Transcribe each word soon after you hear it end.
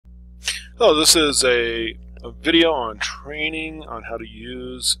So this is a video on training on how to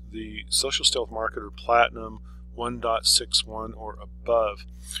use the Social Stealth Marketer Platinum 1.61 or above.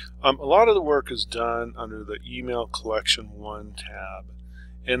 A lot of the work is done under the Email Collection 1 tab,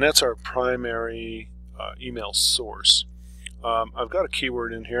 and that's our primary email source. I've got a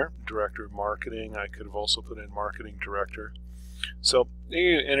keyword in here, Director of Marketing. I could have also put in Marketing Director. So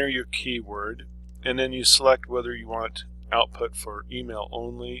you enter your keyword, and then you select whether you want output for email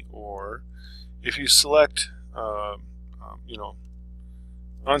only, or if you select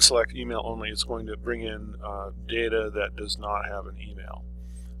unselect email only, it's going to bring in data that does not have an email.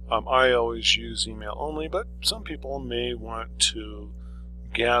 I always use email only, but some people may want to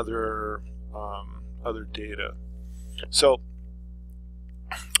gather other data. So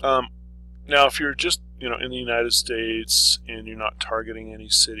now if you're just in the United States and you're not targeting any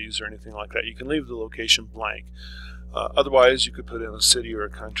cities or anything like that, you can leave the location blank. Otherwise, you could put in a city or a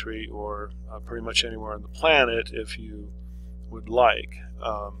country or pretty much anywhere on the planet if you would like.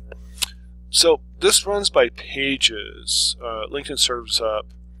 So this runs by pages. LinkedIn serves up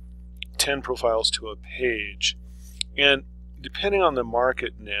 10 profiles to a page, and depending on the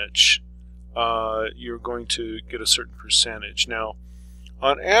market niche, you're going to get a certain percentage. Now,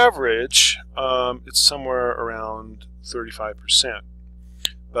 on average, it's somewhere around 35%.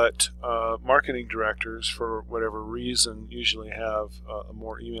 But marketing directors, for whatever reason, usually have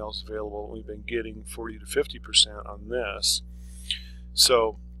more emails available. We've been getting 40 to 50% on this.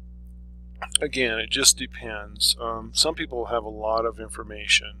 So again, it just depends. Some people have a lot of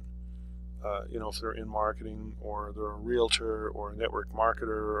information, if they're in marketing, or they're a realtor or a network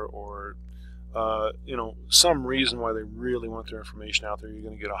marketer, or some reason why they really want their information out there. You're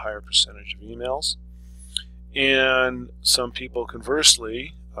going to get a higher percentage of emails. And some people,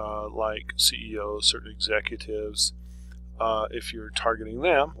 conversely, like CEOs, certain executives, if you're targeting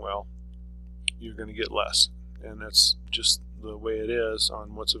them, well, you're going to get less. And that's just the way it is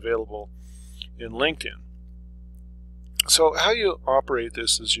on what's available in LinkedIn. So how you operate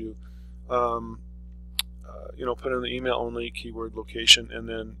this is you put in the email only keyword location, and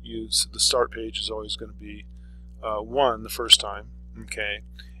then use the start page is always going to be 1 the first time. Okay,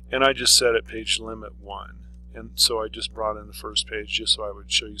 and I just set it page limit 1. And so I just brought in the first page just so I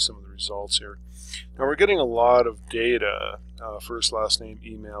would show you some of the results here. Now we're getting a lot of data, first, last name,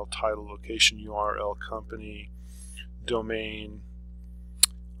 email, title, location, URL, company, domain,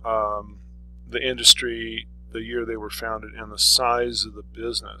 the industry, the year they were founded, and the size of the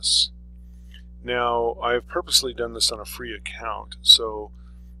business. Now I've purposely done this on a free account, so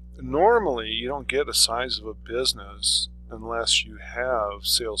normally you don't get a size of a business unless you have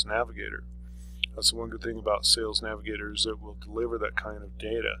Sales Navigator. That's the one good thing about Sales Navigator, is it will deliver that kind of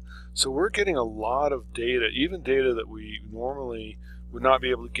data. So we're getting a lot of data, even data that we normally would not be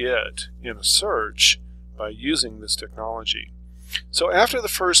able to get in a search by using this technology. So after the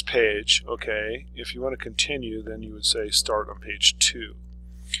first page, okay, if you want to continue, then you would say start on page 2.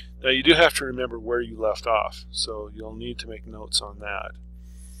 Now you do have to remember where you left off, so you'll need to make notes on that.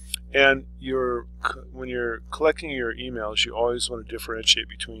 And when you're collecting your emails, you always want to differentiate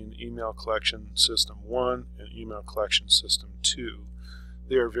between Email Collection System 1 and Email Collection System 2.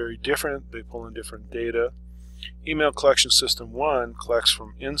 They are very different. They pull in different data. Email Collection System 1 collects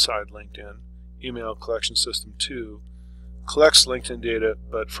from inside LinkedIn. Email Collection System 2 collects LinkedIn data,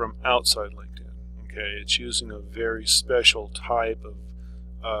 but from outside LinkedIn. Okay, it's using a very special type of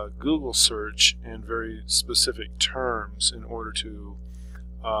Google search and very specific terms in order to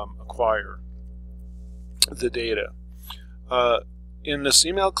acquire the data. In this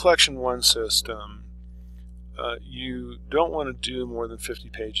Email Collection 1 system, you don't want to do more than 50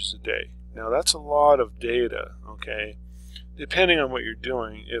 pages a day. Now that's a lot of data, okay, depending on what you're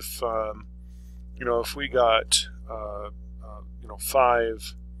doing. If if we got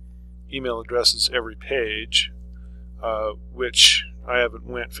 5 email addresses every page, which I haven't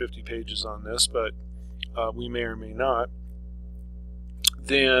went 50 pages on this, but we may or may not,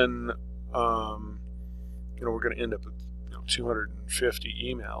 then we're going to end up with 250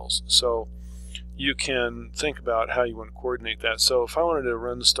 emails. So you can think about how you want to coordinate that. So if I wanted to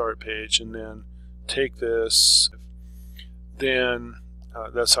run the start page and then take this, then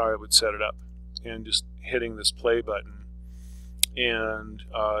that's how I would set it up, and just hitting this play button, and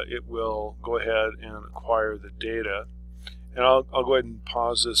it will go ahead and acquire the data. And I'll go ahead and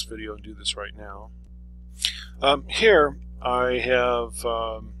pause this video and do this right now. Here I have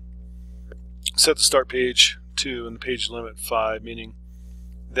set the start page to and the page limit 5, meaning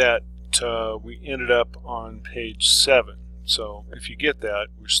that we ended up on page 7. So if you get that,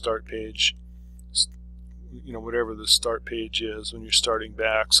 your start page, whatever the start page is when you're starting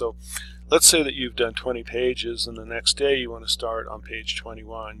back. So let's say that you've done 20 pages and the next day you want to start on page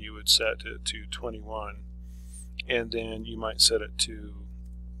 21. You would set it to 21, and then you might set it to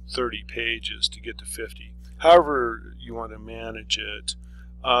 30 pages to get to 50. However you want to manage it.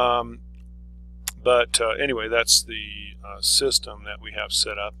 Anyway, that's the system that we have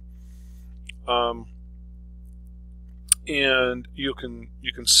set up. And you can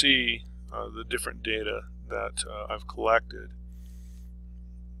see the different data that I've collected.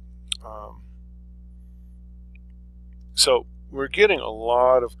 So we're getting a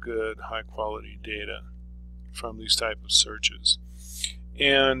lot of good high-quality data from these type of searches.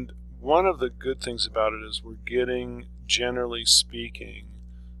 And one of the good things about it is we're getting, generally speaking,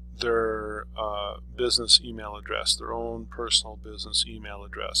 their business email address, their own personal business email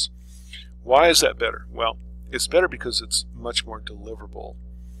address. Why is that better? Well, it's better because it's much more deliverable.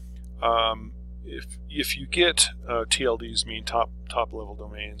 If you get TLDs, mean top level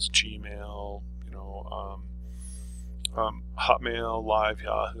domains, Gmail, Hotmail, Live,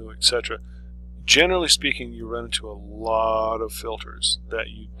 Yahoo, etc. Generally speaking, you run into a lot of filters that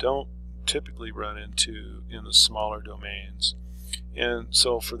you don't typically run into in the smaller domains. And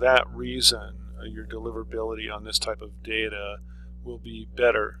so for that reason, your deliverability on this type of data will be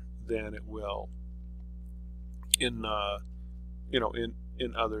better than it will in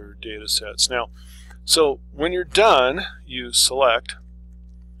in other data sets. Now, so when you're done, you select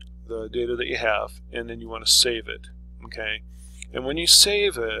the data that you have, and then you want to save it. Okay, and when you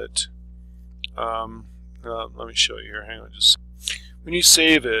save it, let me show you here. Hang on, just when you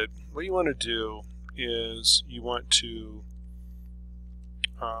save it, what you want to do is you want to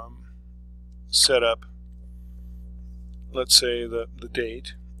set up, let's say the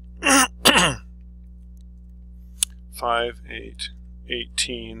date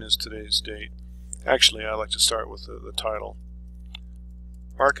 5/8/18 is today's date. Actually, I like to start with the title.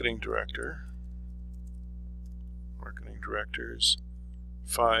 Marketing Director. Marketing Directors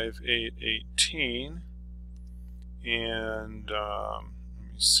 5/8/18, and let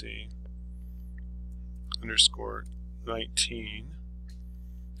me see, _19,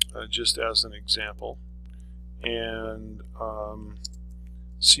 just as an example, and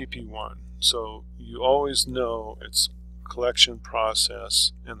CP1. So you always know it's collection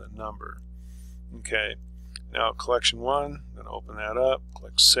process and the number. Okay, now collection 1, then open that up,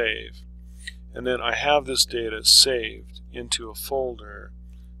 click Save, and then I have this data saved into a folder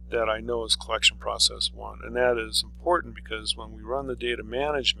that I know is collection process 1, and that is important because when we run the data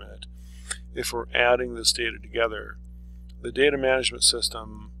management, if we're adding this data together, the data management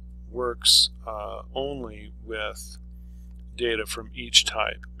system works only with data from each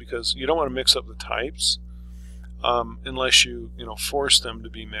type, because you don't want to mix up the types unless you force them to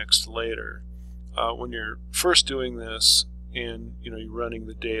be mixed later. When you're first doing this and you're running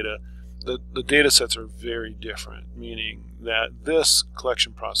the data, the data sets are very different, meaning that this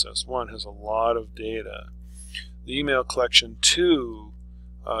collection process 1 has a lot of data. The email collection 2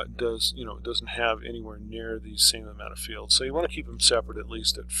 doesn't have anywhere near the same amount of fields, so you want to keep them separate, at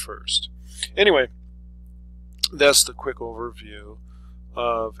least at first. Anyway, that's the quick overview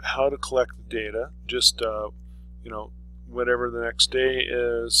of how to collect the data. Just whatever the next day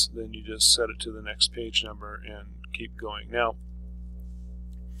is, then you just set it to the next page number and keep going. Now,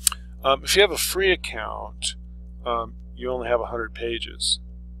 if you have a free account, you only have 100 pages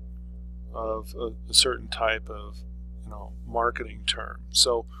of a certain type of marketing term.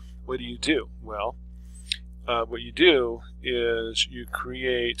 So what do? Well, what you do is you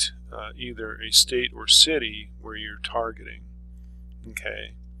create either a state or city where you're targeting,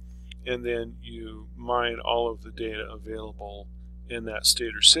 okay, and then you mine all of the data available in that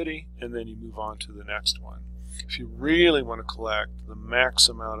state or city, and then you move on to the next one. If you really want to collect the max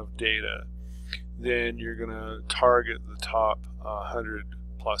amount of data, then you're going to target the top 100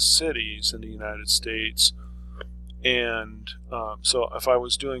 plus cities in the United States. And so if I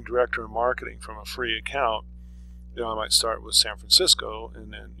was doing director of marketing from a free account, I might start with San Francisco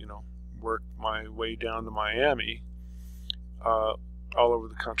and then work my way down to Miami, all over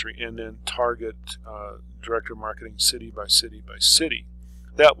the country, and then target director of marketing city by city by city.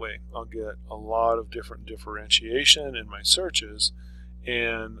 That way I'll get a lot of different differentiation in my searches,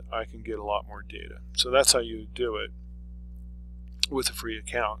 and I can get a lot more data. So that's how you do it with a free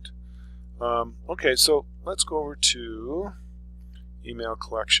account. Okay, so let's go over to email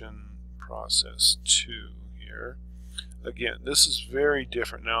collection process 2 here. Again, this is very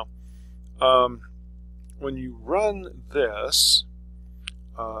different. Now, when you run this,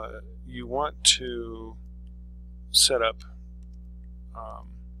 you want to set up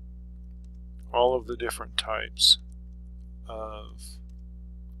all of the different types of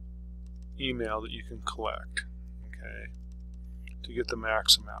email that you can collect, okay, to get the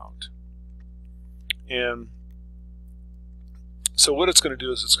max amount. And so what it's going to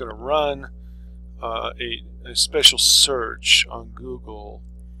do is it's going to run a special search on Google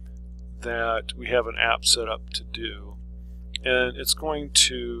that we have an app set up to do, and it's going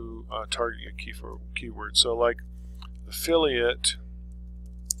to target your keyword. So like affiliate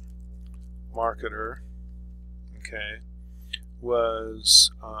marketer, okay,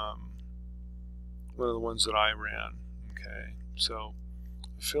 was one of the ones that I ran. Okay, so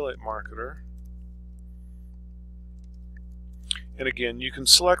affiliate marketer, and again you can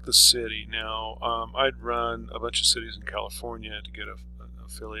select the city. Now I'd run a bunch of cities in California to get an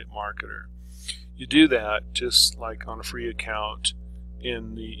affiliate marketer. You do that just like on a free account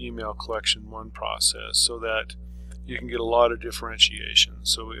in the email collection 1 process, so that you can get a lot of differentiation.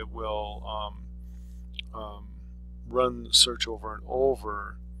 So it will run the search over and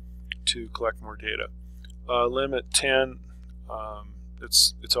over to collect more data. Limit 10,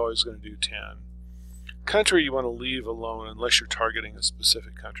 it's always going to do 10. Country you want to leave alone unless you're targeting a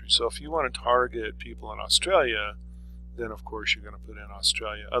specific country. So if you want to target people in Australia, then of course you're going to put in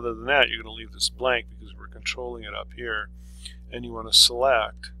Australia. Other than that, you're going to leave this blank because we're controlling it up here, and you want to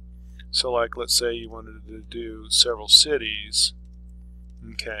select. So like let's say you wanted to do several cities,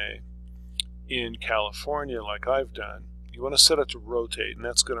 okay, in California like I've done. You want to set it to rotate, and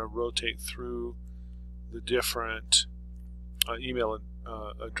that's going to rotate through the different email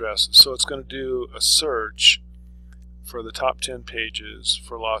addresses. So it's going to do a search for the top 10 pages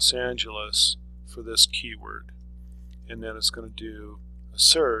for Los Angeles for this keyword, and then it's going to do a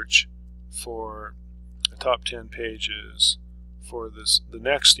search for the top 10 pages for the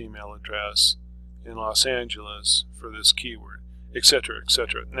next email address in Los Angeles for this keyword, etc.,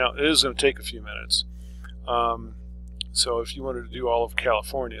 etc. Now it is going to take a few minutes. So if you wanted to do all of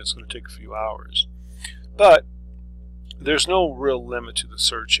California, it's going to take a few hours. But there's no real limit to the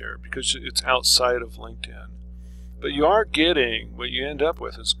search here because it's outside of LinkedIn. But you are getting, what you end up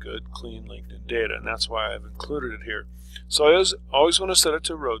with is good, clean LinkedIn data, and that's why I've included it here. So I always want to set it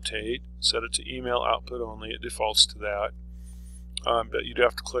to rotate, set it to email output only. It defaults to that. But you do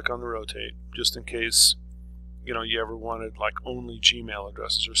have to click on the rotate just in case you ever wanted like only Gmail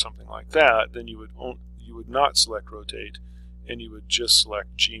addresses or something like that. Then you would not select rotate, and you would just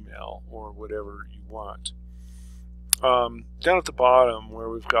select Gmail or whatever you want. Down at the bottom where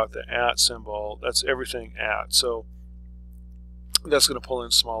we've got the @ symbol, that's everything @ so that's going to pull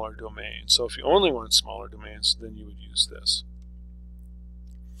in smaller domains. So if you only want smaller domains, then you would use this.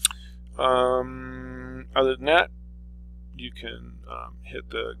 Other than that, you can hit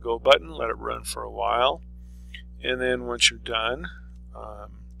the go button, let it run for a while, and then once you're done,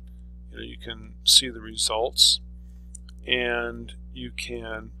 you can see the results, and you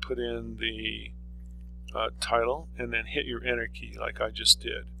can put in the title and then hit your enter key like I just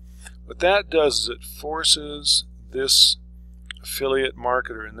did. What that does is it forces this affiliate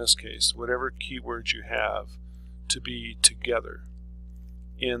marketer, in this case, whatever keywords you have, to be together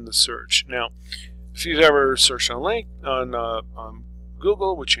in the search. Now, if you've ever searched on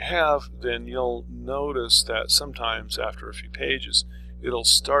Google, which you have, then you'll notice that sometimes after a few pages, it'll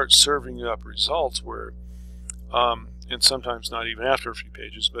start serving you up results where, and sometimes not even after a few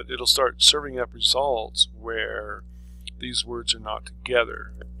pages, but it'll start serving up results where these words are not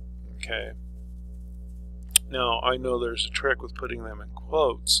together. Okay. Now, I know there's a trick with putting them in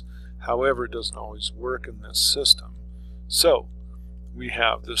quotes. However, it doesn't always work in this system. So we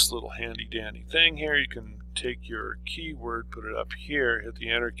have this little handy dandy thing here. You can take your keyword, put it up here, hit the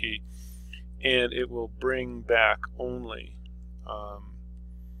enter key, and it will bring back only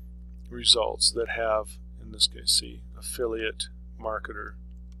results that have, in this case, see, affiliate marketer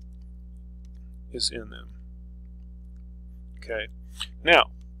is in them. Okay.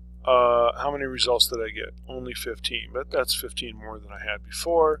 Now, how many results did I get? Only 15, but that's 15 more than I had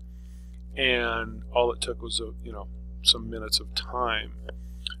before, and all it took was some minutes of time.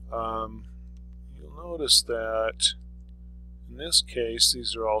 You'll notice that in this case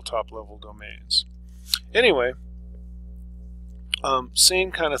these are all top-level domains. Anyway,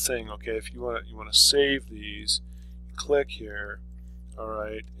 same kind of thing. Okay, if you want to save these, click here. All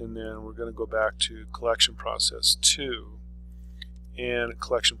right, and then we're going to go back to collection process 2. And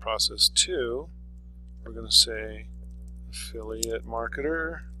collection process 2, we're going to say affiliate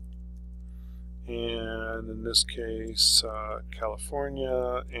marketer, and in this case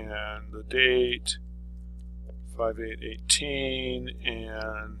California, and the date 5/8/18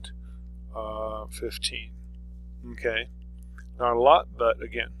 and 15. Okay, not a lot, but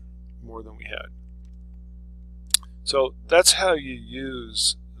again, more than we had. So that's how you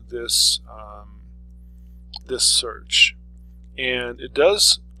use this this search, and it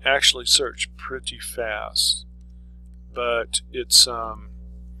does actually search pretty fast, but it's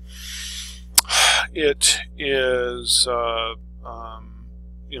it is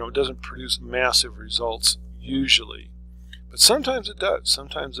you know, it doesn't produce massive results usually, but sometimes it does.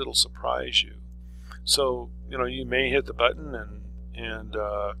 Sometimes it'll surprise you. So, you know, you may hit the button and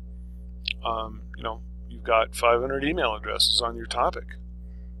you know, you've got 500 email addresses on your topic.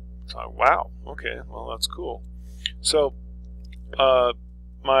 So, wow, okay, well, that's cool. So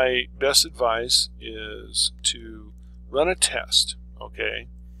my best advice is to run a test, okay?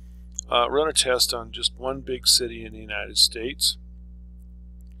 Run a test on just one big city in the United States.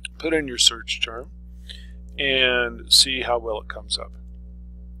 Put in your search term and see how well it comes up.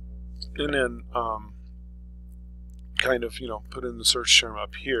 And then kind of, you know, put in the search term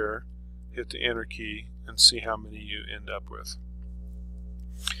up here, hit the enter key, and see how many you end up with.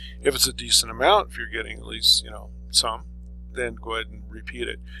 If it's a decent amount, if you're getting at least, you know, some, then go ahead and repeat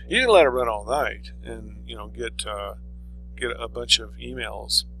it. You can let it run all night and, you know, get a bunch of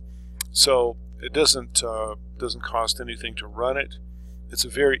emails. So it doesn't cost anything to run it. It's a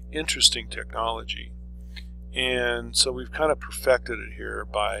very interesting technology, and so we've kind of perfected it here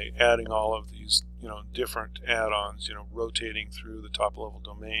by adding all of these, you know, different add-ons, you know, rotating through the top level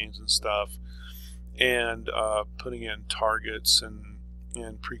domains and stuff, and putting in targets and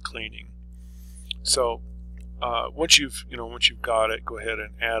pre-cleaning. So once you've got it, go ahead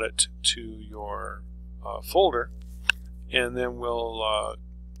and add it to your folder, and then we'll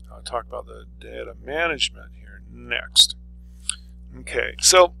talk about the data management here next. Okay,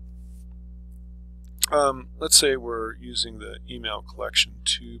 so let's say we're using the email collection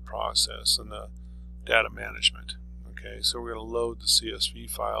 2 process and the data management. Okay, so we're going to load the CSV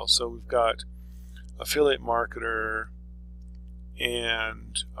file. So we've got affiliate marketer,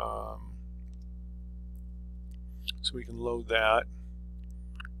 and so we can load that,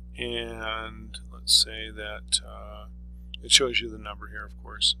 and let's say that it shows you the number here, of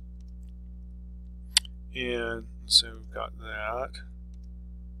course. And so we've got that.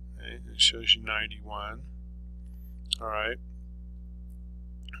 Okay, it shows you 91. All right.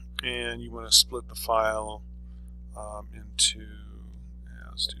 And you want to split the file into,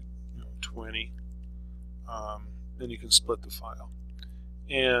 let's do 20. Then you can split the file.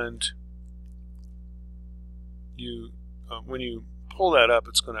 And you, when you pull that up,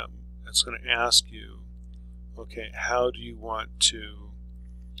 it's going to ask you, okay, how do you want to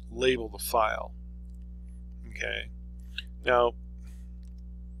label the file? Okay, now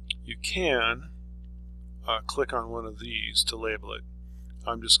you can click on one of these to label it.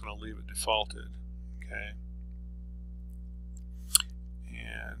 I'm just going to leave it defaulted. Okay,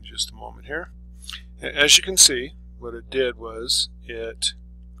 and just a moment here. As you can see, what it did was it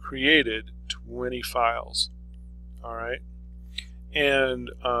created 20 files. All right,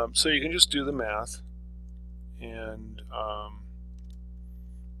 and so you can just do the math, and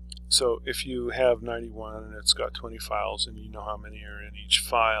so if you have 91 and it's got 20 files, and you know how many are in each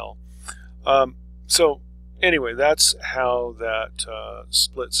file. So anyway, that's how that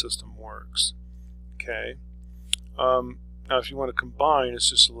split system works. Okay. Now if you want to combine, it's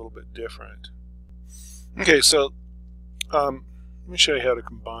just a little bit different. Okay, so let me show you how to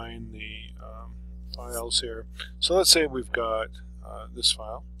combine the files here. So let's say we've got this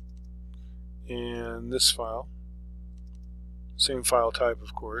file and this file. Same file type,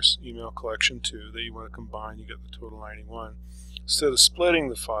 of course, email collection 2 that you want to combine. You get the total 91. Instead of splitting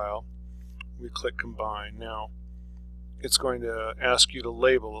the file, we click combine. Now it's going to ask you to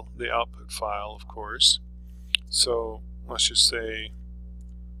label the output file, of course. So let's just say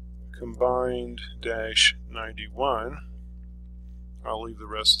combined-91. I'll leave the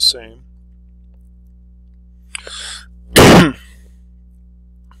rest the same.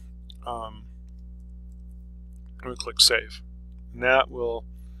 I'm going to click save, and that will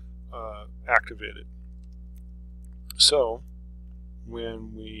activate it. So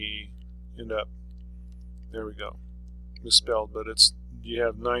when we end up, there we go, misspelled, but it's, you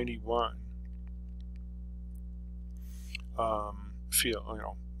have 91 field,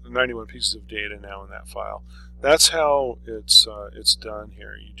 91 pieces of data now in that file. That's how it's done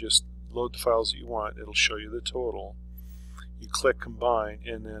here. You just load the files that you want. It'll show you the total. You click combine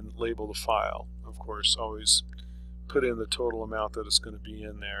and then label the file. Of course, always put in the total amount that it's going to be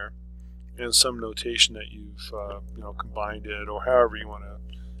in there, and some notation that you've combined it, or however you want to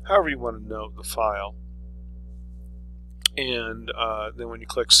note the file. And then when you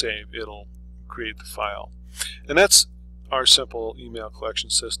click save, it'll create the file. And that's our simple email collection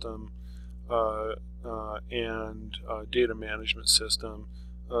system and data management system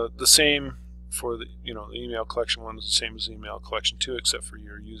The same for the the email collection 1 is the same as email collection 2, except for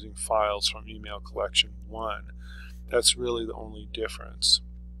you're using files from email collection 1. That's really the only difference.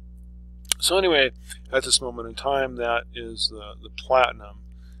 So anyway, at this moment in time, that is the Platinum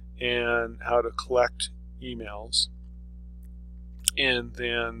and how to collect emails. And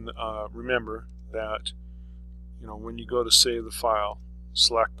then remember that when you go to save the file,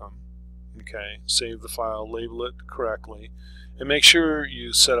 select them. Okay, save the file, label it correctly, and make sure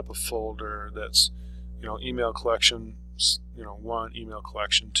you set up a folder that's email collection 1, email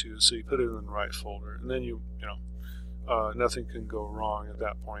collection 2, so you put it in the right folder, and then nothing can go wrong at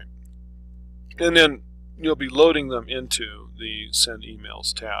that point. And then you'll be loading them into the Send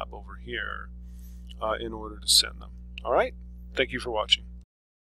Emails tab over here in order to send them. All right, thank you for watching.